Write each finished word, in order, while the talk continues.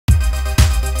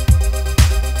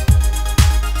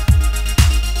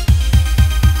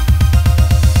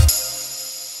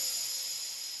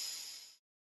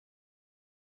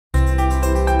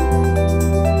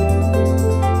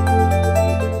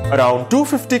Around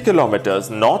 250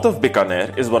 kilometers north of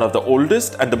Bikaner is one of the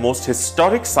oldest and the most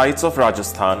historic sites of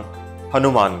Rajasthan,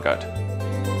 Hanumangarh.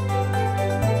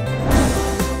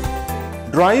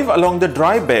 Drive along the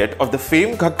dry bed of the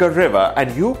famed Ghaggar river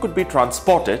and you could be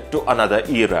transported to another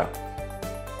era.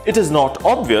 It is not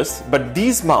obvious, but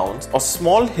these mounds or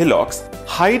small hillocks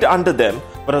hide under them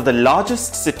one of the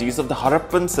largest cities of the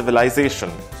Harappan civilization,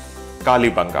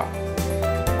 Kalibangan.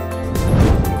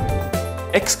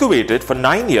 Excavated for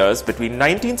 9 years between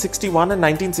 1961 and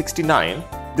 1969,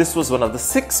 this was one of the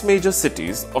 6 major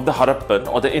cities of the Harappan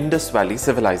or the Indus Valley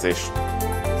civilization.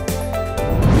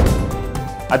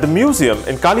 At the museum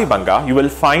in Kalibangan, you will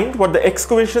find what the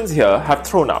excavations here have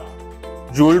thrown up: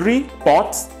 jewelry,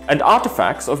 pots, and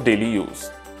artifacts of daily use.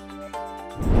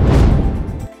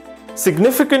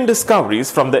 Significant discoveries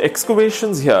from the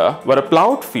excavations here were a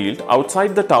ploughed field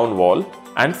outside the town wall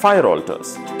and fire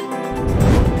altars.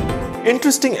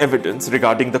 Interesting evidence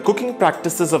regarding the cooking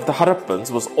practices of the Harappans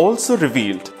was also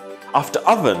revealed after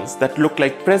ovens that look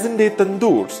like present-day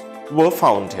tandoors were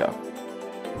found here.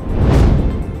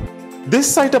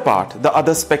 This site apart, the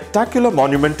other spectacular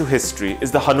monument to history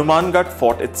is the Hanumangarh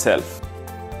fort itself.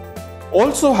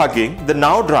 Also hugging the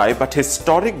now dry but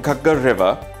historic Ghaggar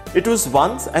river, it was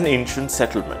once an ancient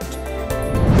settlement.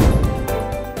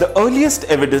 The earliest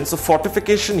evidence of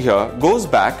fortification here goes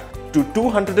back to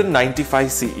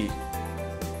 295 CE.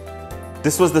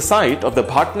 This was the site of the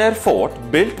Bhatner fort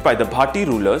built by the Bhati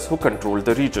rulers who controlled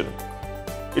the region.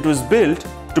 It was built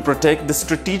to protect the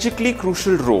strategically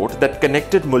crucial road that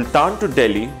connected Multan to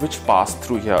Delhi, which passed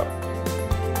through here.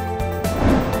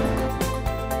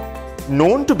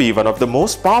 Known to be one of the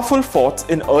most powerful forts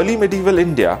in early medieval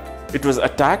India, it was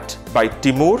attacked by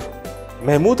Timur,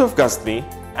 Mahmud of Ghazni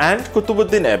and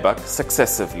Qutubuddin Aibak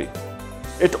successively.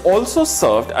 It also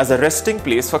served as a resting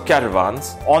place for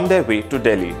caravans on their way to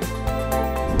Delhi.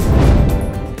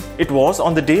 It was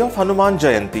on the day of Hanuman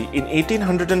Jayanti in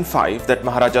 1805 that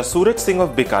Maharaja Suraj Singh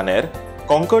of Bikaner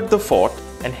conquered the fort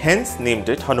and hence named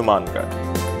it Hanumangarh.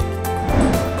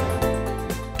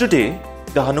 Today,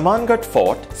 the Hanumangarh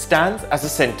fort stands as a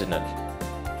sentinel,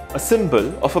 a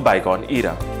symbol of a bygone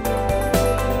era.